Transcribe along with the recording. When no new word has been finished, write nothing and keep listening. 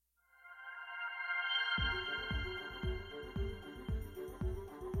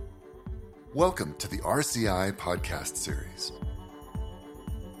Welcome to the RCI podcast series.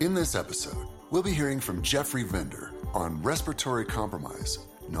 In this episode, we'll be hearing from Jeffrey Vender on respiratory compromise,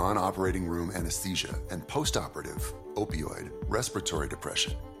 non-operating room anesthesia, and post-operative opioid respiratory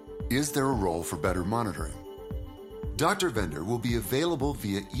depression. Is there a role for better monitoring? Dr. Vender will be available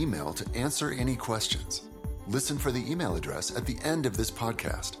via email to answer any questions. Listen for the email address at the end of this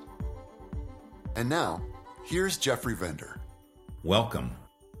podcast. And now, here's Jeffrey Vender. Welcome.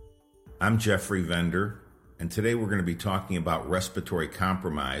 I'm Jeffrey Vender, and today we're going to be talking about respiratory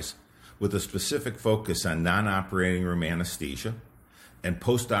compromise with a specific focus on non-operating room anesthesia and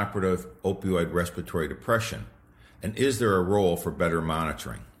post-operative opioid respiratory depression, and is there a role for better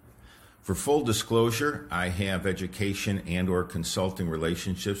monitoring? For full disclosure, I have education and or consulting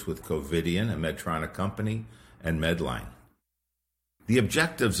relationships with Covidien, a Medtronic company, and Medline. The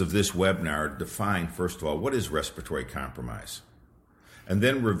objectives of this webinar define, first of all, what is respiratory compromise? And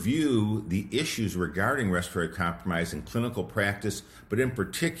then review the issues regarding respiratory compromise in clinical practice, but in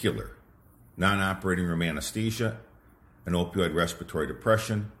particular, non-operating room anesthesia and opioid respiratory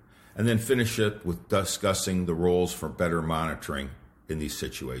depression, and then finish it with discussing the roles for better monitoring in these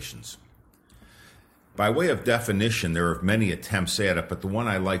situations. By way of definition, there are many attempts at it, but the one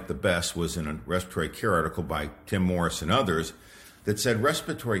I liked the best was in a respiratory care article by Tim Morris and others that said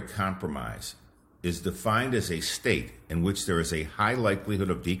respiratory compromise is defined as a state in which there is a high likelihood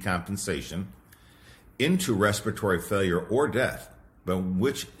of decompensation into respiratory failure or death, but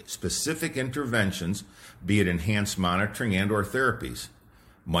which specific interventions, be it enhanced monitoring and or therapies,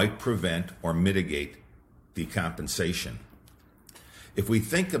 might prevent or mitigate decompensation. If we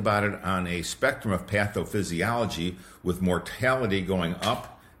think about it on a spectrum of pathophysiology, with mortality going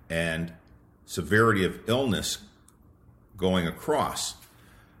up and severity of illness going across,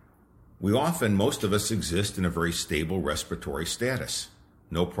 most of us exist in a very stable respiratory status.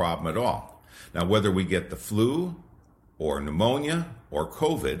 No problem at all. Now, whether we get the flu or pneumonia or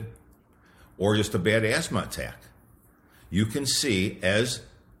COVID or just a bad asthma attack, you can see as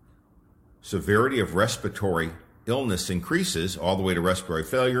severity of respiratory illness increases all the way to respiratory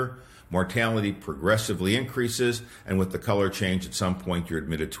failure, mortality progressively increases, and with the color change, at some point you're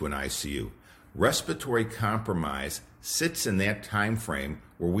admitted to an ICU. Respiratory compromise sits in that time frame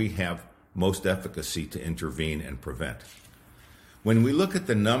where we have most efficacy to intervene and prevent. When we look at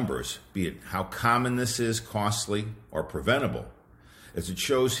the numbers, be it how common this is, costly, or preventable, as it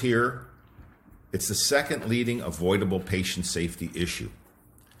shows here, it's the second leading avoidable patient safety issue.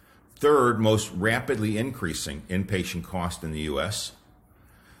 Third most rapidly increasing inpatient cost in the U.S.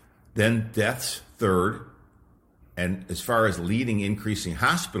 Then deaths, third, and as far as leading increasing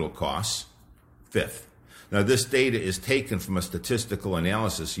hospital costs, fifth. Now, this data is taken from a statistical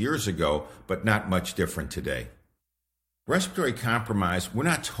analysis years ago, but not much different today. Respiratory compromise, we're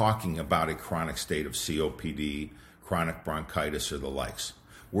not talking about a chronic state of COPD, chronic bronchitis, or the likes.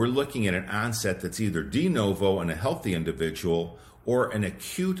 We're looking at an onset that's either de novo in a healthy individual or an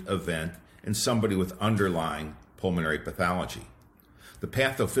acute event in somebody with underlying pulmonary pathology. The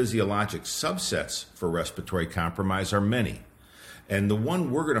pathophysiologic subsets for respiratory compromise are many. And the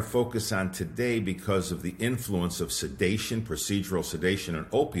one we're going to focus on today, because of the influence of sedation, procedural sedation, and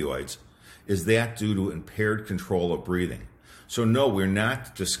opioids, is that due to impaired control of breathing. So no, we're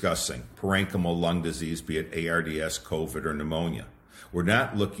not discussing parenchymal lung disease, be it ARDS, COVID, or pneumonia. We're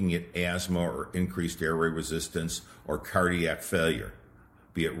not looking at asthma or increased airway resistance or cardiac failure,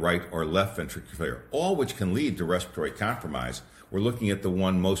 be it right or left ventricular failure, all which can lead to respiratory compromise. We're looking at the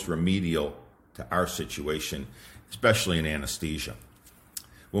one most remedial to our situation, especially in anesthesia.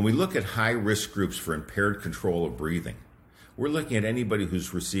 When we look at high-risk groups for impaired control of breathing, we're looking at anybody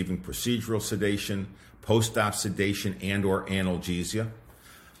who's receiving procedural sedation, post-op sedation, and or analgesia,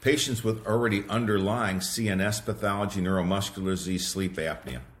 patients with already underlying CNS pathology, neuromuscular disease, sleep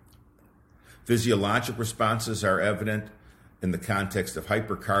apnea. Physiologic responses are evident in the context of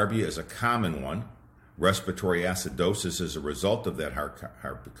hypercarbia as a common one, respiratory acidosis as a result of that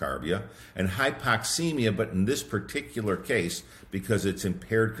hypercarbia, and hypoxemia, but in this particular case, because it's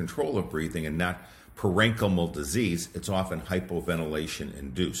impaired control of breathing and not parenchymal disease, it's often hypoventilation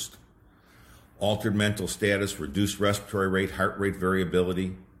induced. Altered mental status, reduced respiratory rate, heart rate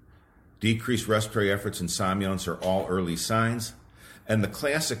variability, decreased respiratory efforts, and somnolence are all early signs. And the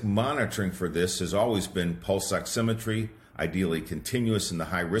classic monitoring for this has always been pulse oximetry, ideally continuous in the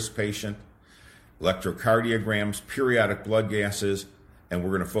high-risk patient, electrocardiograms, periodic blood gases, and we're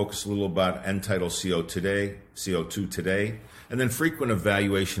going to focus a little about end-tidal CO2 today, and then frequent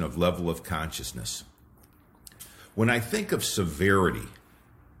evaluation of level of consciousness. When I think of severity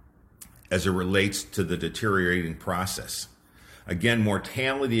as it relates to the deteriorating process, again,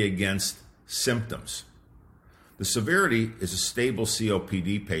 mortality against symptoms. The severity is a stable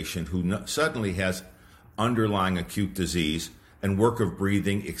COPD patient who suddenly has underlying acute disease and work of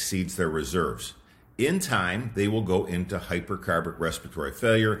breathing exceeds their reserves. In time, they will go into hypercarbonic respiratory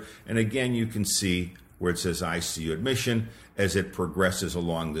failure, and again you can see where it says ICU admission as it progresses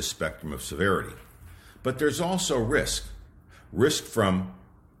along this spectrum of severity. But there's also risk from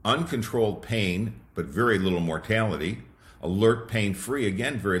uncontrolled pain, but very little mortality, alert pain-free,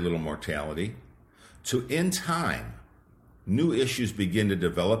 again very little mortality, to in time, new issues begin to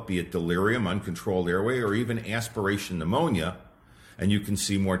develop, be it delirium, uncontrolled airway, or even aspiration pneumonia, and you can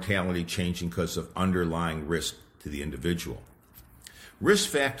see mortality changing because of underlying risk to the individual. Risk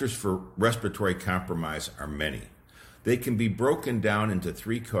factors for respiratory compromise are many. They can be broken down into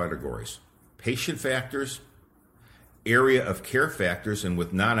three categories: patient factors, area of care factors, and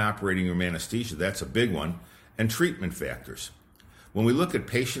with non-operating room anesthesia, that's a big one, and treatment factors. When we look at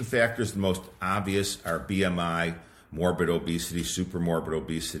patient factors, the most obvious are BMI, morbid obesity, supermorbid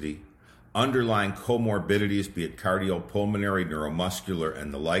obesity, underlying comorbidities, be it cardiopulmonary, neuromuscular,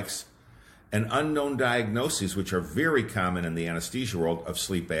 and the likes, and unknown diagnoses, which are very common in the anesthesia world, of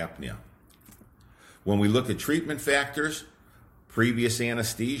sleep apnea. When we look at treatment factors, previous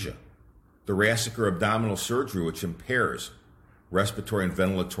anesthesia, thoracic or abdominal surgery, which impairs respiratory and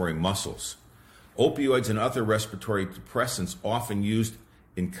ventilatory muscles, opioids and other respiratory depressants often used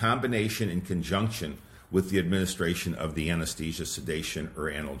in combination, in conjunction with the administration of the anesthesia, sedation, or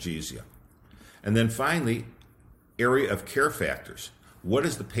analgesia. And then finally, area of care factors. What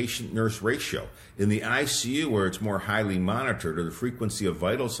is the patient-nurse ratio? In the ICU, where it's more highly monitored, or the frequency of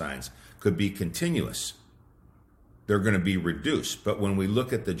vital signs could be continuous, they're going to be reduced. But when we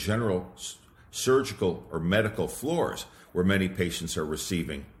look at the general surgical or medical floors, where many patients are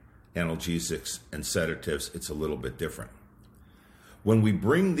receiving analgesics and sedatives, it's a little bit different. When we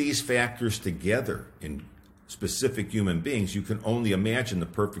bring these factors together in specific human beings, you can only imagine the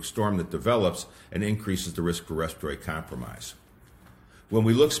perfect storm that develops and increases the risk for respiratory compromise. When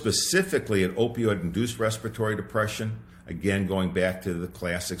we look specifically at opioid-induced respiratory depression, again going back to the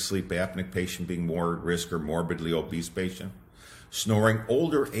classic sleep apneic patient being more at risk, or morbidly obese patient, snoring,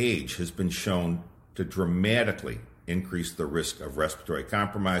 older age has been shown to dramatically increase the risk of respiratory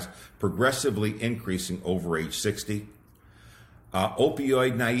compromise, progressively increasing over age 60.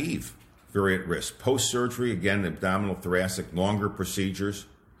 Opioid naive, very at risk. Post-surgery, again, abdominal, thoracic, longer procedures,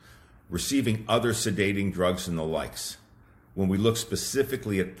 receiving other sedating drugs and the likes. When we look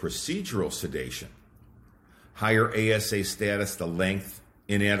specifically at procedural sedation, higher ASA status, the length,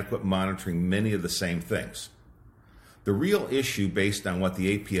 inadequate monitoring, many of the same things. The real issue, based on what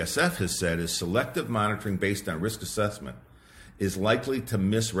the APSF has said, is selective monitoring based on risk assessment is likely to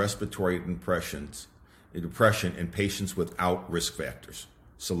miss respiratory depression in patients without risk factors.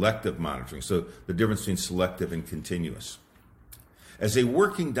 Selective monitoring, so the difference between selective and continuous. As a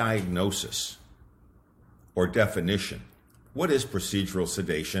working diagnosis or definition, what is procedural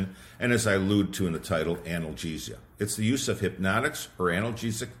sedation? And as I allude to in the title, analgesia. It's the use of hypnotics or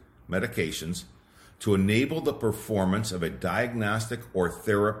analgesic medications to enable the performance of a diagnostic or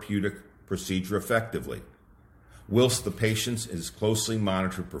therapeutic procedure effectively, whilst the patient is closely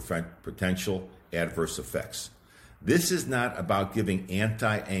monitored to prevent potential adverse effects. This is not about giving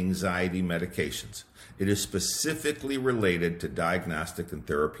anti-anxiety medications. It is specifically related to diagnostic and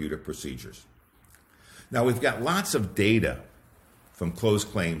therapeutic procedures. Now, we've got lots of data from closed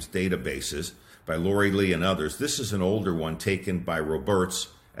claims databases by Lori Lee and others. This is an older one taken by Roberts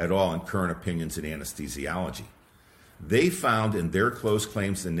et al. In Current Opinions in Anesthesiology. They found in their closed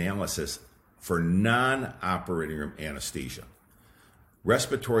claims analysis for non-operating room anesthesia,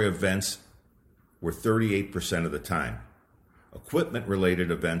 respiratory events were 38% of the time,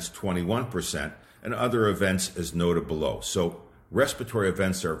 equipment-related events 21%, and other events as noted below. So respiratory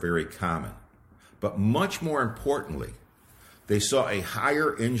events are very common. But much more importantly, they saw a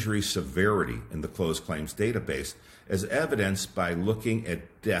higher injury severity in the closed claims database, as evidenced by looking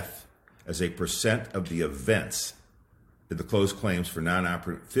at death as a percent of the events in the closed claims for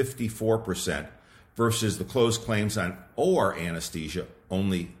non-operative, 54%, versus the closed claims on OR anesthesia,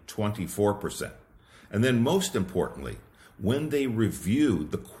 only 24%. And then most importantly, when they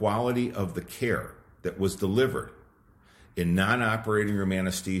reviewed the quality of the care that was delivered in non-operating room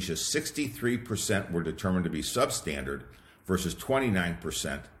anesthesia, 63% were determined to be substandard versus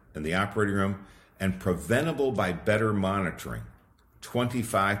 29% in the operating room, and preventable by better monitoring,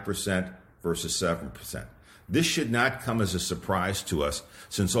 25% versus 7%. This should not come as a surprise to us,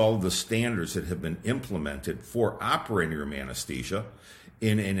 since all of the standards that have been implemented for operating room anesthesia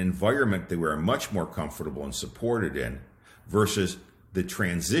in an environment that we're much more comfortable and supported in, versus the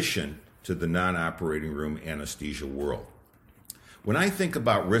transition to the non-operating room anesthesia world. When I think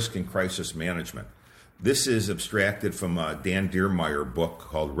about risk and crisis management, this is abstracted from a Dan Deermeyer book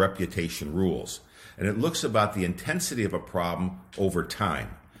called Reputation Rules, and it looks about the intensity of a problem over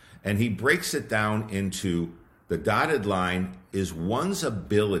time. And he breaks it down into the dotted line is one's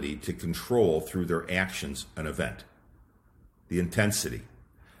ability to control through their actions an event, the intensity.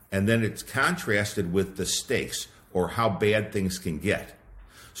 And then it's contrasted with the stakes, or how bad things can get.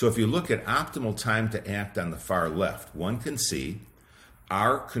 So if you look at optimal time to act on the far left, one can see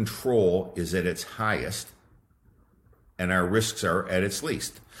our control is at its highest and our risks are at its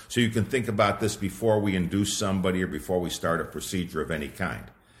least. So you can think about this before we induce somebody or before we start a procedure of any kind.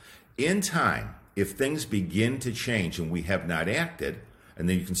 In time, if things begin to change and we have not acted, and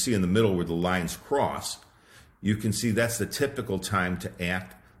then you can see in the middle where the lines cross, you can see that's the typical time to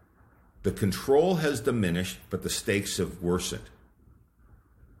act. The control has diminished, but the stakes have worsened.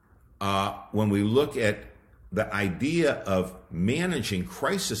 When we look at the idea of managing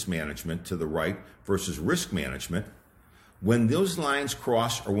crisis management to the right versus risk management, when those lines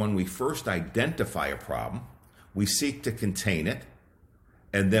cross or when we first identify a problem, we seek to contain it,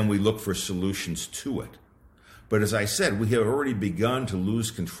 and then we look for solutions to it. But as I said, we have already begun to lose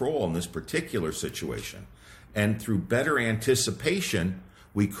control in this particular situation. And through better anticipation,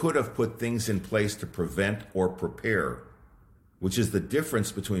 we could have put things in place to prevent or prepare, which is the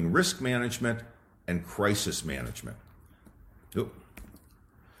difference between risk management and crisis management.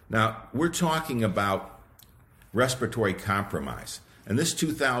 Now, we're talking about respiratory compromise. And this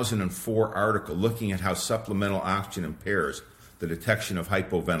 2004 article looking at how supplemental oxygen impairs the detection of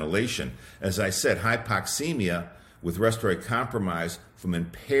hypoventilation, as I said, hypoxemia with respiratory compromise from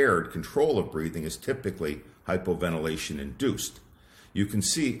impaired control of breathing is typically hypoventilation induced. You can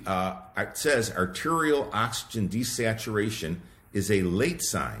see it says arterial oxygen desaturation is a late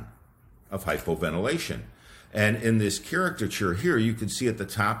sign of hypoventilation. And in this caricature here, you can see at the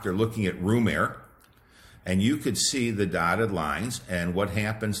top, they're looking at room air, and you could see the dotted lines and what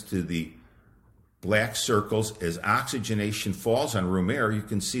happens to the black circles as oxygenation falls on room air. You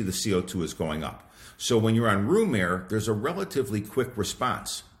can see the CO2 is going up. So when you're on room air, there's a relatively quick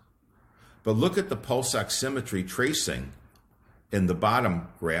response. But look at the pulse oximetry tracing in the bottom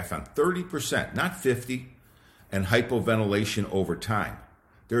graph on 30%, not 50, and hypoventilation over time.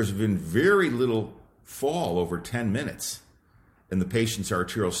 There's been very little fall over 10 minutes in the patient's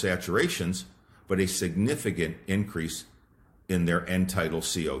arterial saturations, but a significant increase in their end-tidal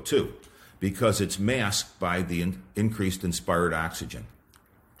CO2 because it's masked by the increased inspired oxygen.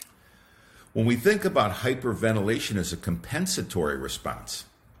 When we think about hyperventilation as a compensatory response,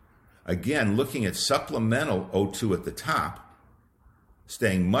 again, looking at supplemental O2 at the top,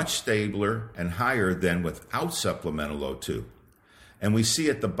 staying much stabler and higher than without supplemental O2. And we see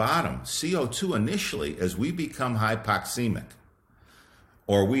at the bottom, CO2 initially, as we become hypoxemic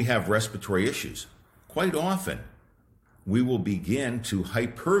or we have respiratory issues, quite often we will begin to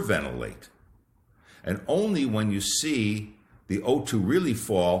hyperventilate. And only when you see the O2 really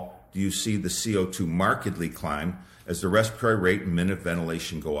fall do you see the CO2 markedly climb as the respiratory rate and minute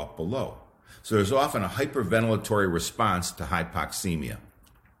ventilation go up below. So there's often a hyperventilatory response to hypoxemia.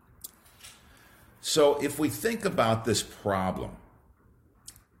 So if we think about this problem,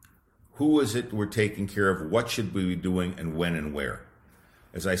 who is it we're taking care of? What should we be doing and when and where?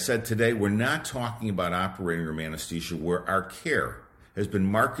 As I said today, we're not talking about operating room anesthesia where our care has been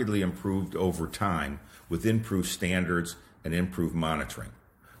markedly improved over time with improved standards and improved monitoring.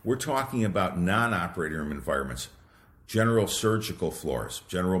 We're talking about non-operating room environments, general surgical floors,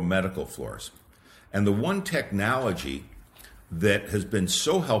 general medical floors. And the one technology that has been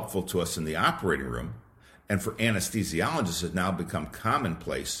so helpful to us in the operating room and for anesthesiologists has now become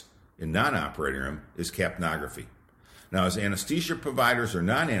commonplace in non-operating room is capnography. Now, as anesthesia providers or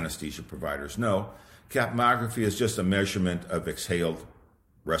non-anesthesia providers know, capnography is just a measurement of exhaled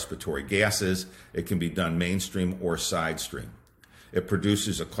respiratory gases. It can be done mainstream or side stream. It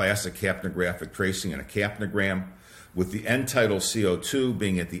produces a classic capnographic tracing and a capnogram, with the end-tidal CO2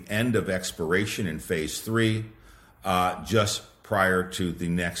 being at the end of expiration in phase 3, just prior to the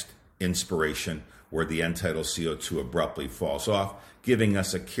next inspiration, where the end-tidal CO2 abruptly falls off, giving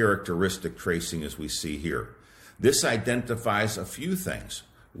us a characteristic tracing as we see here. This identifies a few things.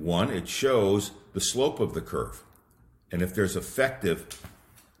 One, it shows the slope of the curve, and if there's effective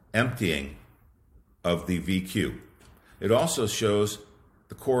emptying of the VQ. It also shows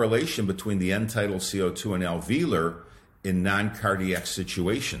the correlation between the end-tidal CO2 and alveolar in non-cardiac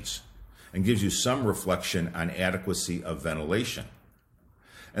situations and gives you some reflection on adequacy of ventilation.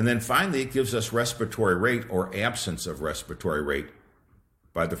 And then finally, it gives us respiratory rate or absence of respiratory rate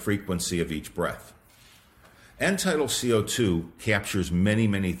by the frequency of each breath. End-tidal CO2 captures many,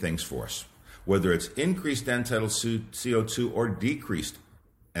 many things for us, whether it's increased end-tidal CO2 or decreased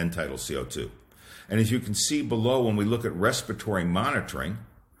end-tidal CO2. And as you can see below, when we look at respiratory monitoring,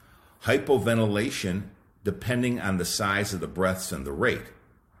 hypoventilation, depending on the size of the breaths and the rate,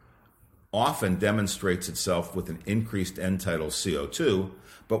 often demonstrates itself with an increased end-tidal CO2,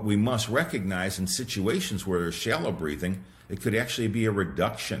 but we must recognize in situations where there's shallow breathing, it could actually be a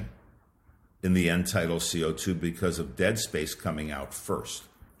reduction in the end-tidal CO2 because of dead space coming out first.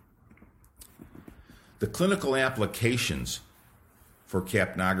 The clinical applications for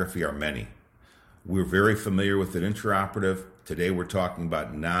capnography are many. We're very familiar with it intraoperative. Today we're talking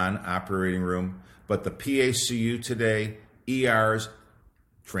about non-operating room, but the PACU today, ERs,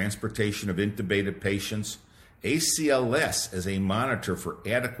 transportation of intubated patients, ACLS as a monitor for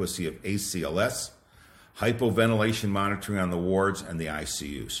adequacy of ACLS, hypoventilation monitoring on the wards and the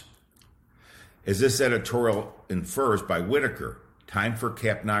ICUs. As this editorial infers by Whitaker, time for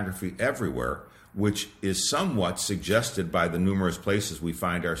capnography everywhere, which is somewhat suggested by the numerous places we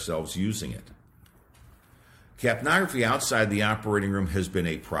find ourselves using it. Capnography outside the operating room has been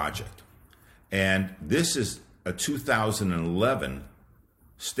a project, and this is a 2011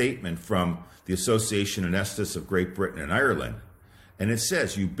 statement from the Association of Anaesthetists of Great Britain and Ireland, and it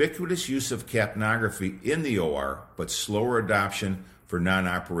says ubiquitous use of capnography in the OR, but slower adoption for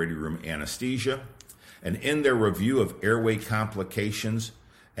non-operating room anesthesia. And in their review of airway complications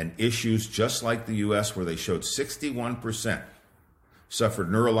and issues, just like the US, where they showed 61% suffered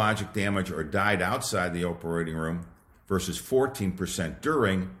neurologic damage or died outside the operating room versus 14%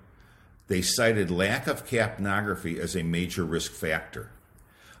 during, they cited lack of capnography as a major risk factor.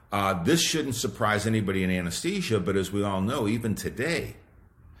 This shouldn't surprise anybody in anesthesia, but as we all know, even today,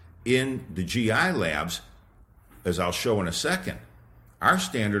 in the GI labs, as I'll show in a second, our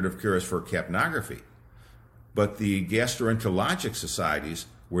standard of care is for capnography. But the gastroenterologic societies,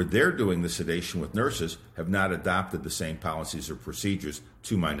 where they're doing the sedation with nurses, have not adopted the same policies or procedures,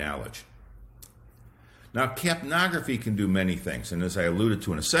 to my knowledge. Now, capnography can do many things, and as I alluded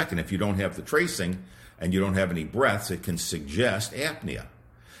to in a second, if you don't have the tracing and you don't have any breaths, it can suggest apnea.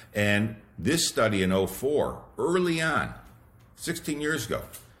 And this study in 2004, early on, 16 years ago,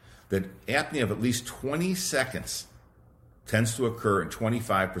 that apnea of at least 20 seconds tends to occur in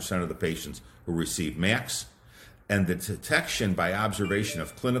 25% of the patients who receive MACs, and the detection by observation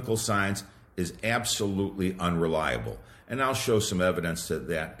of clinical signs is absolutely unreliable. And I'll show some evidence to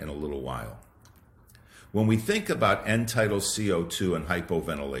that in a little while. When we think about end-tidal CO2 and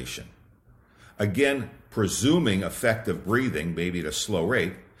hypoventilation, again, presuming effective breathing, maybe at a slow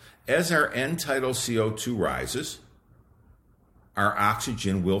rate, as our end-tidal CO2 rises, our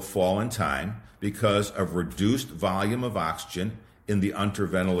oxygen will fall in time because of reduced volume of oxygen in the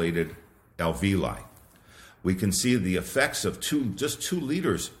underventilated alveoli. We can see the effects of just 2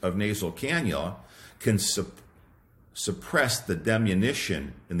 liters of nasal cannula can suppress the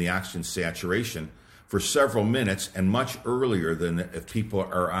diminution in the oxygen saturation for several minutes and much earlier than if people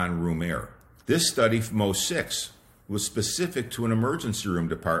are on room air. This study from 2006 was specific to an emergency room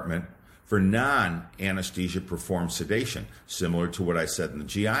department for non-anesthesia performed sedation, similar to what I said in the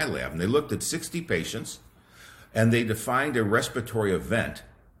GI lab. And they looked at 60 patients, and they defined a respiratory event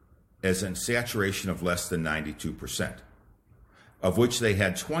as a saturation of less than 92%, of which they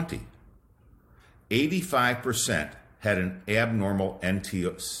had 20. 85% had an abnormal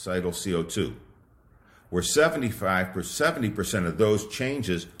end-tidal CO2, where 70% of those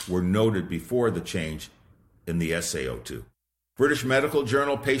changes were noted before the change in the SaO2. British Medical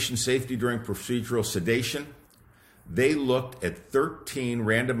Journal, Patient Safety During Procedural Sedation, they looked at 13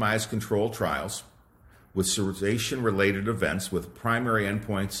 randomized controlled trials with sedation-related events with primary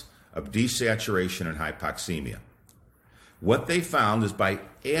endpoints of desaturation and hypoxemia. What they found is by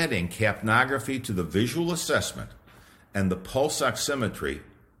adding capnography to the visual assessment and the pulse oximetry,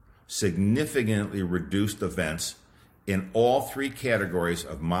 significantly reduced events in all 3 categories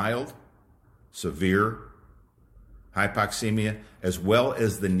of mild, severe hypoxemia, as well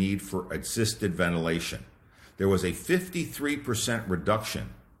as the need for assisted ventilation. There was a 53% reduction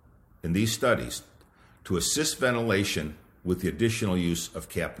in these studies to assist ventilation with the additional use of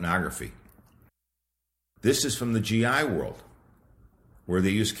capnography. This is from the GI world, where they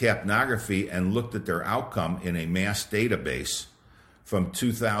used capnography and looked at their outcome in a mass database from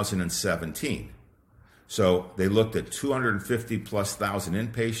 2017. So they looked at 250 plus thousand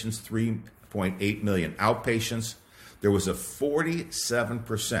inpatients, 3.8 million outpatients. There was a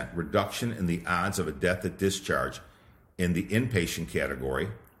 47% reduction in the odds of a death at discharge in the inpatient category,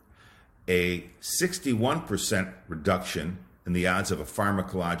 a 61% reduction in in the odds of a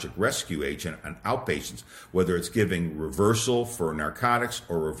pharmacologic rescue agent on outpatients, whether it's giving reversal for narcotics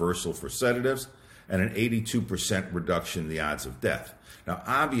or reversal for sedatives, and an 82% reduction in the odds of death. Now,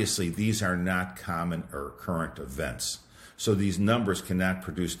 obviously, these are not common or current events, so these numbers cannot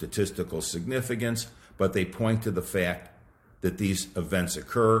produce statistical significance, but they point to the fact that these events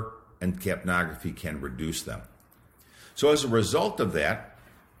occur and capnography can reduce them. So as a result of that,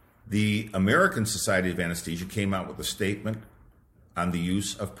 the American Society of Anesthesia came out with a statement on the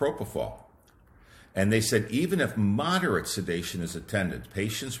use of propofol. And they said even if moderate sedation is attended,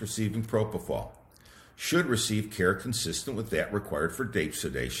 patients receiving propofol should receive care consistent with that required for deep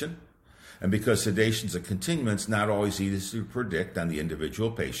sedation. And because sedation is a continuum, it's not always easy to predict on the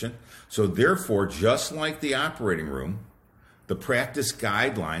individual patient. So therefore, just like the operating room, the practice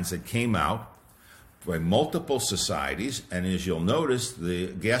guidelines that came out by multiple societies, and as you'll notice, the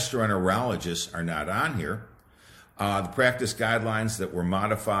gastroenterologists are not on here. The practice guidelines that were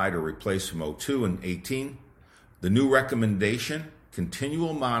modified or replaced from 02 and 18, the new recommendation,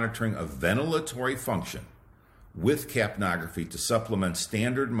 continual monitoring of ventilatory function with capnography to supplement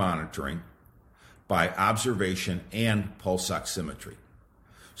standard monitoring by observation and pulse oximetry.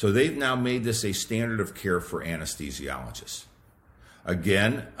 So they've now made this a standard of care for anesthesiologists.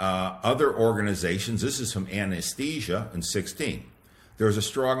 Again, other organizations, this is from Anesthesia in 16. There's a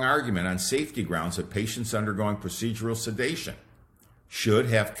strong argument on safety grounds that patients undergoing procedural sedation should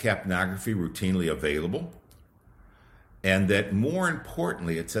have capnography routinely available, and that more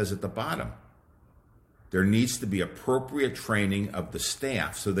importantly, it says at the bottom, there needs to be appropriate training of the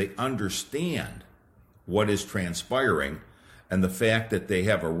staff so they understand what is transpiring, and the fact that they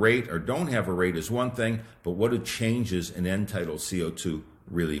have a rate or don't have a rate is one thing, but what do changes in end-tidal CO2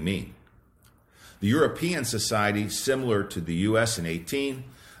 really mean? The European Society, similar to the US in 18,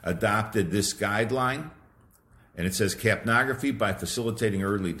 adopted this guideline, and it says capnography by facilitating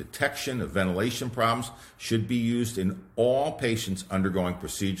early detection of ventilation problems should be used in all patients undergoing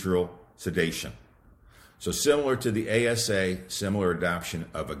procedural sedation. So similar to the ASA, similar adoption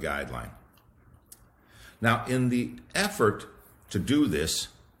of a guideline. Now, in the effort to do this,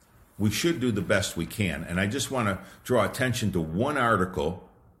 we should do the best we can. And I just want to draw attention to one article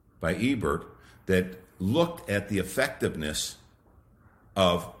by Ebert that looked at the effectiveness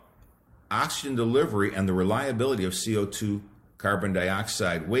of oxygen delivery and the reliability of CO2 carbon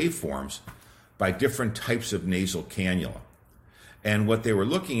dioxide waveforms by different types of nasal cannula. And what they were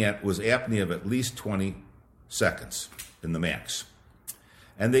looking at was apnea of at least 20 seconds in the max.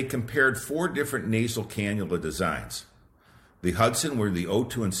 And they compared 4 different nasal cannula designs. The Hudson, where the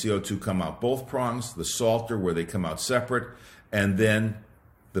O2 and CO2 come out both prongs, the Salter, where they come out separate, and then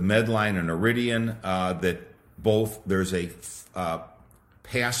the Medline and Iridian, that both, there's a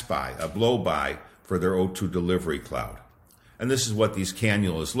pass-by, a blow-by for their O2 delivery cloud. And this is what these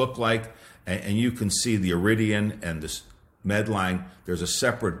cannulas look like, and you can see the Iridian and this Medline, there's a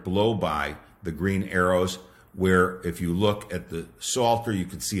separate blow-by, the green arrows, where if you look at the Salter, you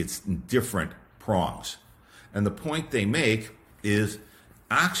can see it's in different prongs. And the point they make is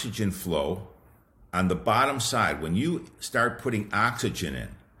oxygen flow on the bottom side. When you start putting oxygen in,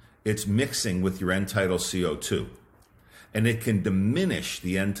 it's mixing with your end-tidal CO2. And it can diminish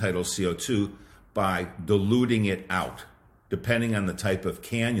the end-tidal CO2 by diluting it out, depending on the type of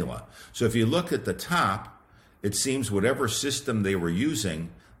cannula. So if you look at the top, it seems whatever system they were using,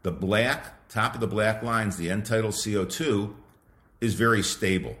 the black, top of the black lines, the end-tidal CO2, is very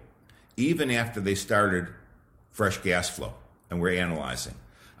stable, even after they started fresh gas flow, and we're analyzing.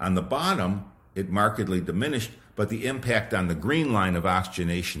 On the bottom, it markedly diminished, but the impact on the green line of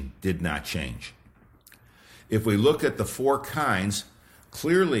oxygenation did not change. If we look at the 4 kinds,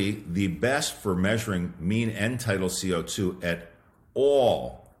 clearly the best for measuring mean end-tidal CO2 at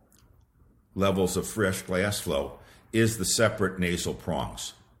all levels of fresh gas flow is the separate nasal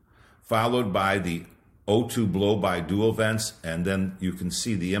prongs, followed by the O2 blow-by dual vents, and then you can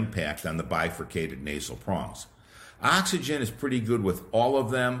see the impact on the bifurcated nasal prongs. Oxygen is pretty good with all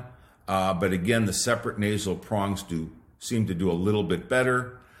of them, but again, the separate nasal prongs seem to do a little bit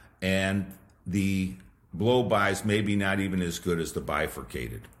better, and the blow-bys maybe not even as good as the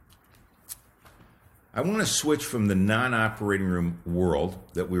bifurcated. I want to switch from the non-operating room world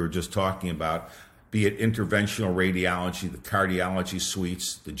that we were just talking about, be it interventional radiology, the cardiology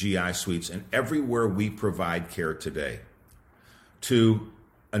suites, the GI suites, and everywhere we provide care today, to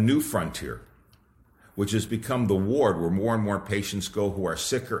a new frontier, which has become the ward where more and more patients go who are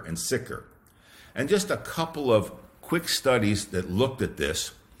sicker and sicker. And just a couple of quick studies that looked at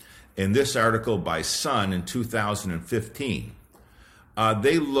this. In this article by Sun in 2015,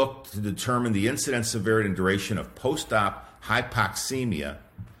 they looked to determine the incidence, severity, and duration of post-op hypoxemia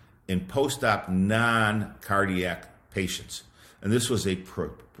in post-op non-cardiac patients. And this was a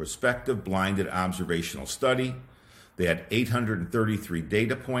prospective blinded observational study. They had 833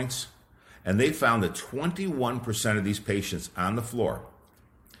 data points, and they found that 21% of these patients on the floor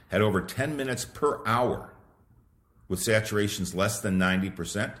had over 10 minutes per hour with saturations less than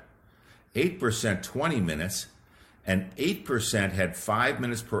 90%, 8% 20 minutes, and 8% had 5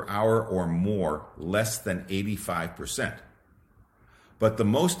 minutes per hour or more, less than 85%. But the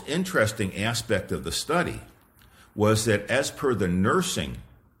most interesting aspect of the study was that, as per the nursing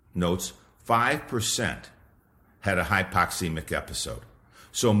notes, 5% had a hypoxemic episode.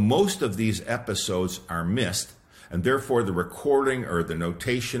 So most of these episodes are missed, and therefore the recording or the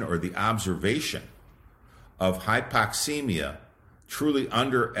notation or the observation of hypoxemia truly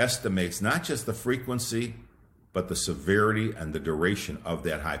underestimates not just the frequency, but the severity and the duration of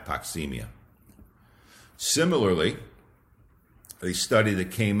that hypoxemia. Similarly, a study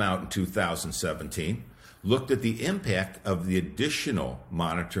that came out in 2017 looked at the impact of the additional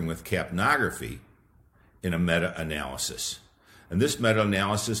monitoring with capnography in a meta-analysis. And this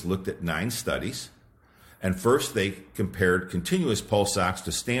meta-analysis looked at 9 studies. And first, they compared continuous pulse ox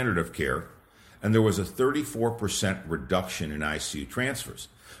to standard of care, and there was a 34% reduction in ICU transfers.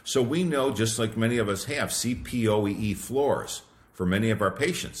 So we know, just like many of us have, CPOEE floors for many of our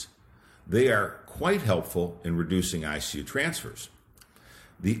patients. They are quite helpful in reducing ICU transfers.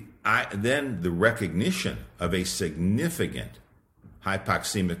 Then the recognition of a significant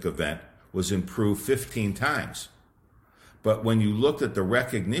hypoxemic event was improved 15 times. But when you looked at the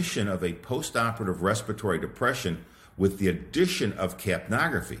recognition of a postoperative respiratory depression with the addition of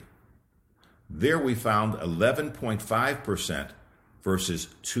capnography, there we found 11.5% versus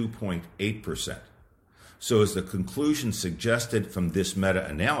 2.8%. So as the conclusion suggested from this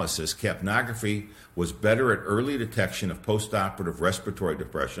meta-analysis, capnography was better at early detection of postoperative respiratory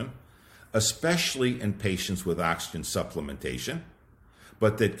depression, especially in patients with oxygen supplementation,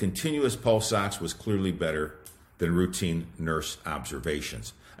 but that continuous pulse ox was clearly better than routine nurse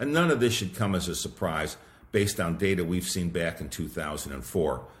observations. And none of this should come as a surprise based on data we've seen back in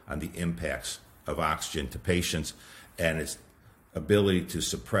 2004 on the impacts of oxygen to patients and its ability to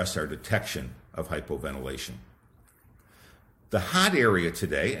suppress our detection of hypoventilation. The hot area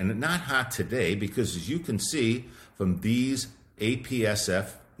today, and not hot today because, as you can see from these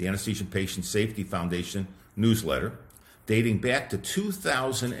APSF, the Anesthesia Patient Safety Foundation newsletter, dating back to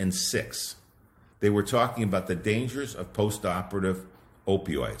 2006, they were talking about the dangers of postoperative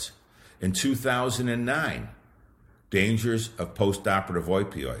opioids. In 2009, dangers of postoperative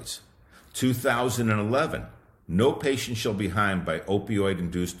opioids. 2011, no patient shall be harmed by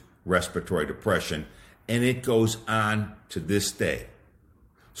opioid-induced respiratory depression, and it goes on to this day.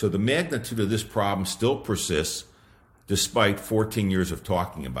 So the magnitude of this problem still persists despite 14 years of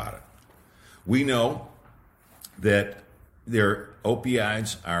talking about it. We know that their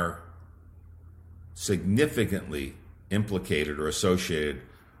opioids are significantly implicated or associated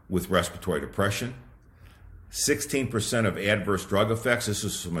with respiratory depression. 16% of adverse drug effects, this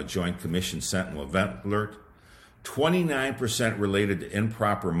is from a Joint Commission Sentinel event alert, 29% related to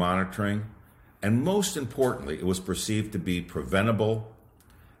improper monitoring, and most importantly, it was perceived to be preventable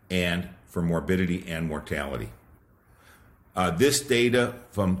and for morbidity and mortality. This data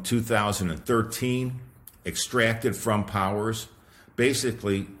from 2013, extracted from Powers,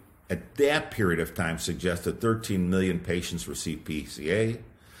 basically at that period of time suggested 13 million patients received PCA,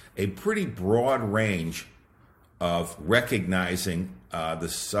 a pretty broad range of recognizing the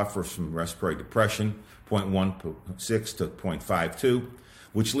sufferers from respiratory depression, 0.16 to 0.52,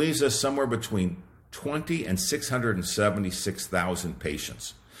 which leaves us somewhere between 20 and 676,000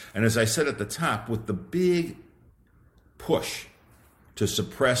 patients. And as I said at the top, with the big push to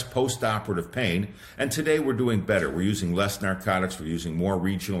suppress postoperative pain, and today we're doing better. We're using less narcotics, we're using more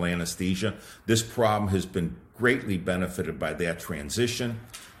regional anesthesia. This problem has been greatly benefited by that transition.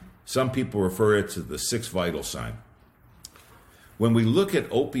 Some people refer it to the 6th vital sign. When we look at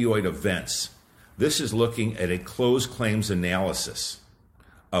opioid events, this is looking at a closed claims analysis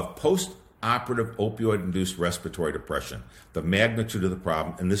of post-operative opioid-induced respiratory depression, the magnitude of the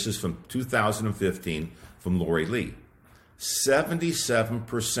problem, and this is from 2015 from Lori Lee.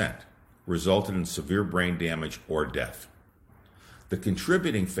 77% resulted in severe brain damage or death. The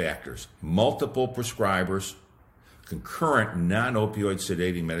contributing factors, multiple prescribers, concurrent non-opioid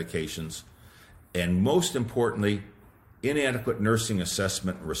sedating medications, and most importantly, inadequate nursing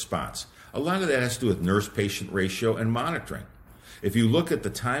assessment and response. A lot of that has to do with nurse-patient ratio and monitoring. If you look at the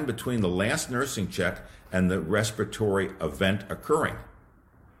time between the last nursing check and the respiratory event occurring,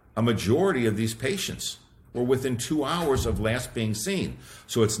 a majority of these patients or within 2 hours of last being seen.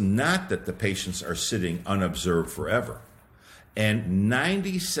 So it's not that the patients are sitting unobserved forever. And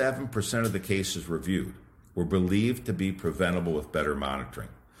 97% of the cases reviewed were believed to be preventable with better monitoring.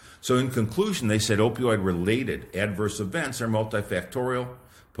 So in conclusion, they said opioid-related adverse events are multifactorial,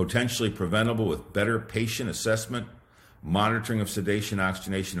 potentially preventable with better patient assessment, monitoring of sedation,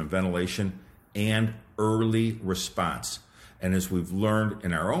 oxygenation, and ventilation, and early response. And as we've learned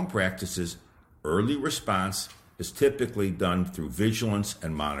in our own practices, early response is typically done through vigilance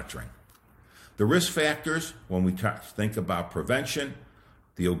and monitoring. The risk factors, when we think about prevention,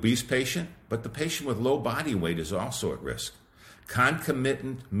 the obese patient, but the patient with low body weight is also at risk.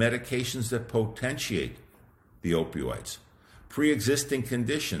 Concomitant medications that potentiate the opioids, pre-existing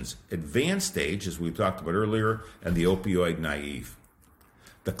conditions, advanced stage, as we talked about earlier, and the opioid naive.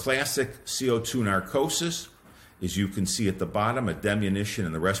 The classic CO2 narcosis, as you can see at the bottom, a diminution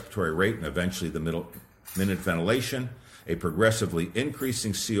in the respiratory rate and eventually the minute ventilation, a progressively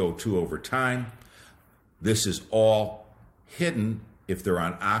increasing CO2 over time. This is all hidden if they're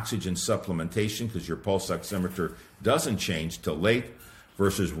on oxygen supplementation because your pulse oximeter doesn't change till late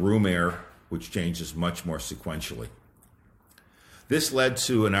versus room air, which changes much more sequentially. This led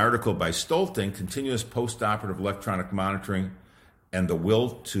to an article by Stolting, Continuous Postoperative Electronic Monitoring and the Will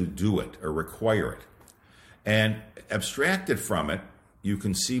to Do It or Require It. And abstracted from it, you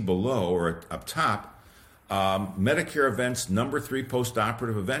can see below or up top, Medicare events number 3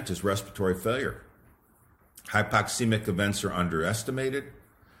 postoperative event is respiratory failure. Hypoxemic events are underestimated.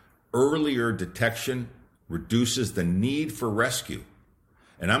 Earlier detection reduces the need for rescue.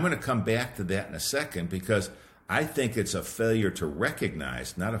 And I'm going to come back to that in a second because I think it's a failure to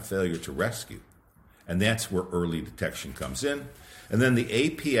recognize, not a failure to rescue. And that's where early detection comes in. And then the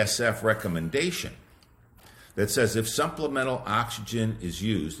APSF recommendation that says if supplemental oxygen is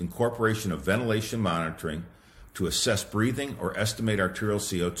used, incorporation of ventilation monitoring to assess breathing or estimate arterial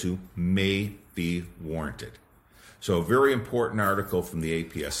CO2 may be warranted. So a very important article from the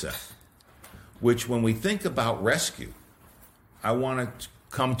APSF, which when we think about rescue, I want to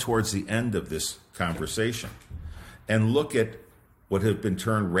come towards the end of this conversation and look at what have been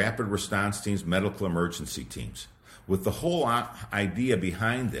termed rapid response teams, medical emergency teams, with the whole idea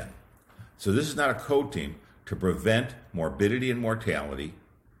behind them. So this is not a code team to prevent morbidity and mortality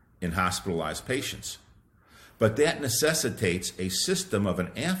in hospitalized patients. But that necessitates a system of an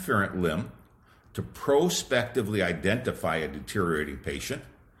afferent limb to prospectively identify a deteriorating patient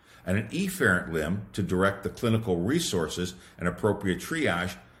and an efferent limb to direct the clinical resources and appropriate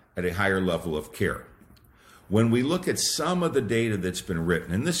triage at a higher level of care. When we look at some of the data that's been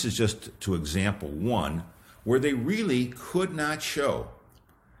written, and this is just to example one, where they really could not show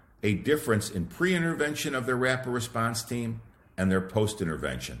a difference in pre-intervention of their rapid response team and their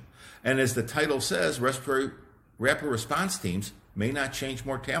post-intervention. And as the title says, respiratory rapid response teams may not change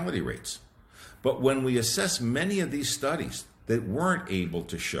mortality rates. But when we assess many of these studies that weren't able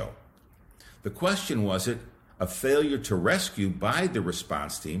to show, the question was it a failure to rescue by the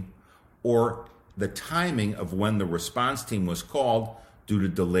response team or the timing of when the response team was called due to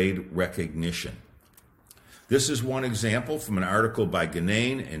delayed recognition. This is one example from an article by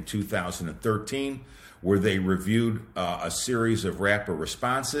Ganane in 2013 where they reviewed a series of rapid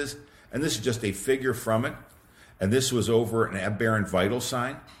responses, and this is just a figure from it, and this was over an aberrant vital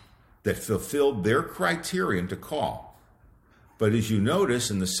sign that fulfilled their criterion to call. But as you notice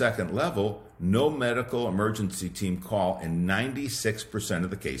in the second level, no medical emergency team call in 96% of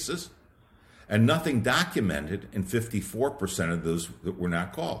the cases, and nothing documented in 54% of those that were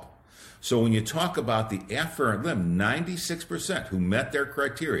not called. So when you talk about the afferent limb, 96% who met their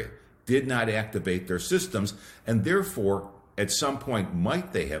criteria did not activate their systems, and therefore, at some point,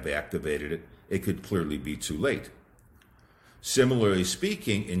 might they have activated it, it could clearly be too late. Similarly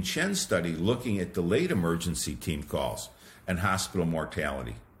speaking, in Chen's study looking at delayed emergency team calls and hospital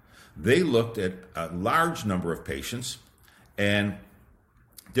mortality, they looked at a large number of patients and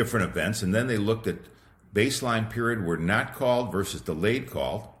different events, and then they looked at baseline period were not called versus delayed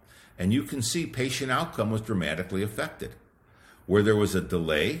called, and you can see patient outcome was dramatically affected. Where there was a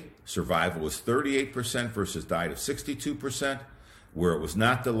delay, survival was 38% versus died of 62%. Where it was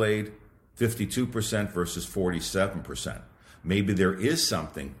not delayed, 52% versus 47%. Maybe there is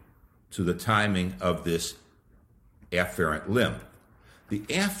something to the timing of this afferent limb. The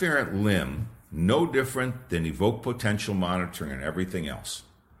afferent limb, no different than evoked potential monitoring and everything else,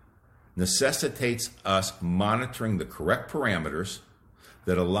 necessitates us monitoring the correct parameters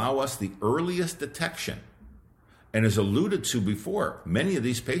that allow us the earliest detection. And as alluded to before, many of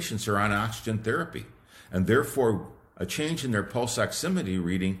these patients are on oxygen therapy, and therefore a change in their pulse oximetry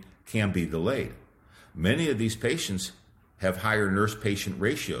reading can be delayed. Many of these patients have higher nurse-patient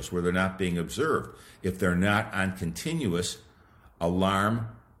ratios where they're not being observed if they're not on continuous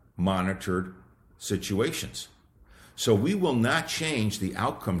alarm-monitored situations. So we will not change the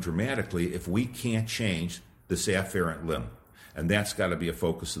outcome dramatically if we can't change this afferent limb. And that's got to be a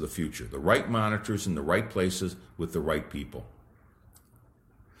focus of the future. The right monitors in the right places with the right people.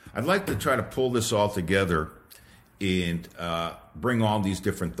 I'd like to try to pull this all together and bring all these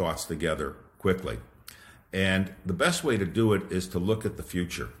different thoughts together quickly. And the best way to do it is to look at the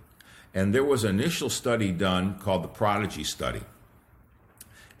future. And there was an initial study done called the Prodigy Study.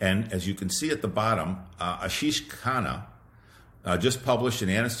 And as you can see at the bottom, Ashish Khanna just published in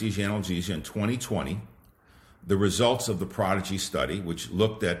Anesthesia and Analgesia in 2020 the results of the Prodigy Study, which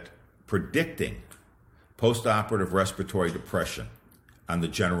looked at predicting postoperative respiratory depression on the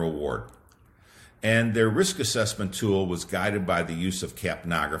general ward. And their risk assessment tool was guided by the use of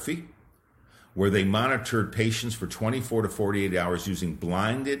capnography, where they monitored patients for 24 to 48 hours using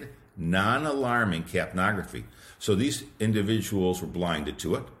blinded, non-alarming capnography. So these individuals were blinded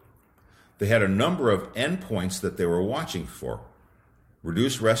to it. They had a number of endpoints that they were watching for: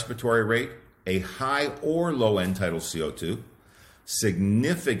 reduced respiratory rate, a high or low end tidal CO2,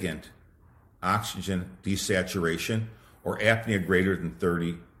 significant oxygen desaturation, or apnea greater than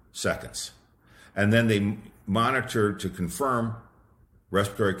 30 seconds. And then they monitored to confirm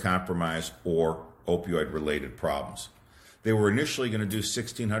respiratory compromise or opioid-related problems. They were initially going to do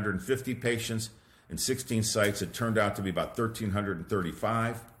 1,650 patients in 16 sites. It turned out to be about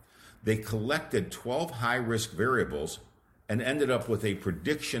 1,335. They collected 12 high-risk variables and ended up with a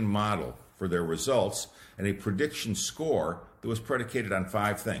prediction model for their results and a prediction score that was predicated on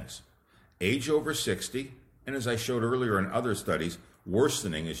 5 things: age over 60, and as I showed earlier in other studies,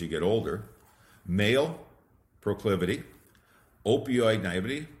 worsening as you get older, male proclivity, opioid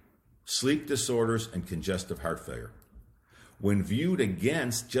naivety, sleep disorders, and congestive heart failure. When viewed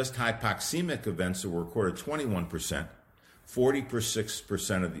against just hypoxemic events that were recorded 21%,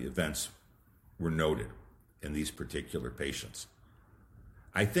 46% of the events were noted in these particular patients.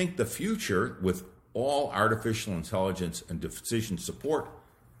 I think the future, with all artificial intelligence and decision support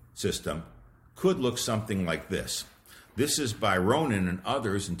system, could look something like this. This is by Ronan and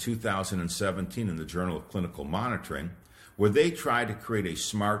others in 2017 in the Journal of Clinical Monitoring, where they tried to create a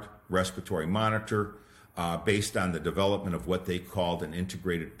smart respiratory monitor based on the development of what they called an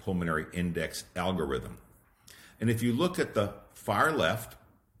integrated pulmonary index algorithm. And if you look at the far left,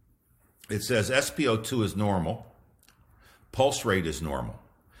 it says SpO2 is normal, pulse rate is normal,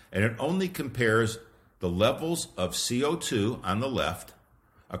 and it only compares the levels of CO2 on the left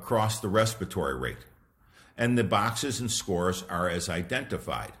across the respiratory rate. And the boxes and scores are as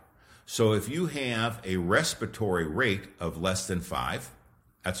identified. So if you have a respiratory rate of less than 5,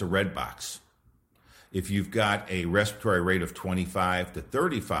 that's a red box. If you've got a respiratory rate of 25 to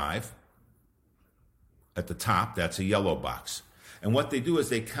 35, at the top, that's a yellow box. And what they do is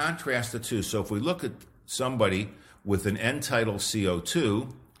they contrast the two. So if we look at somebody with an end-tidal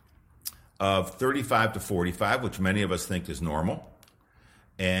CO2 of 35 to 45, which many of us think is normal,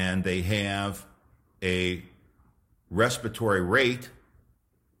 and they have a respiratory rate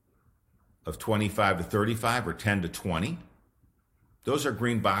of 25 to 35 or 10 to 20, those are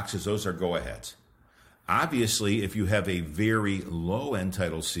green boxes, those are go-aheads. Obviously, if you have a very low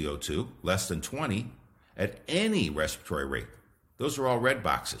end-tidal CO2, less than 20, at any respiratory rate, those are all red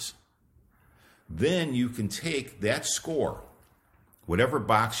boxes. Then you can take that score, whatever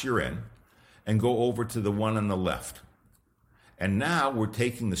box you're in, and go over to the one on the left. And now we're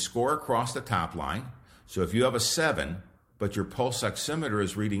taking the score across the top line. So if you have a 7, but your pulse oximeter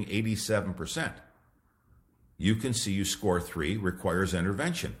is reading 87%, you can see you score 3, requires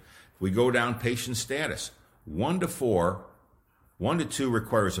intervention. If we go down patient status, 1 to 4, 1 to 2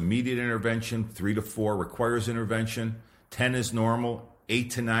 requires immediate intervention, 3 to 4 requires intervention, 10 is normal, 8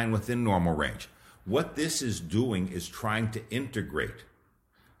 to 9 within normal range. What this is doing is trying to integrate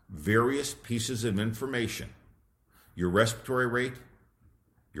various pieces of information: your respiratory rate,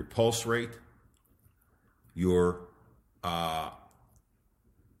 your pulse rate, your pulse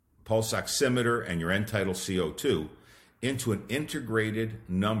oximeter, and your end-tidal CO2 into an integrated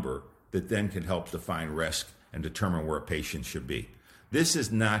number that then can help define risk and determine where a patient should be. This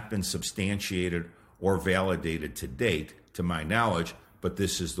has not been substantiated or validated to date, to my knowledge, but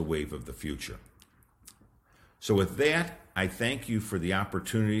this is the wave of the future. So with that, I thank you for the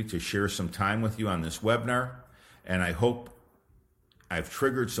opportunity to share some time with you on this webinar, and I hope I've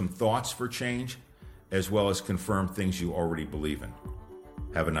triggered some thoughts for change, as well as confirmed things you already believe in.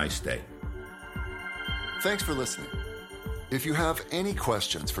 Have a nice day. Thanks for listening. If you have any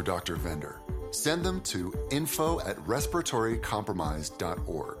questions for Dr. Vender, Send them to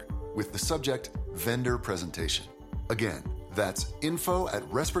info@respiratorycompromise.org with the subject Vendor Presentation. Again, that's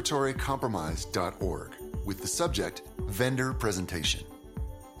info@respiratorycompromise.org with the subject Vendor Presentation.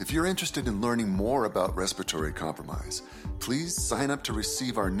 If you're interested in learning more about respiratory compromise, please sign up to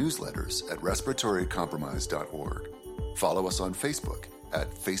receive our newsletters at respiratorycompromise.org. Follow us on Facebook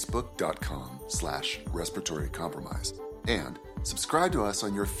at facebook.com/respiratorycompromise. And subscribe to us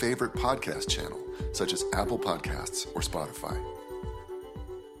on your favorite podcast channel, such as Apple Podcasts or Spotify.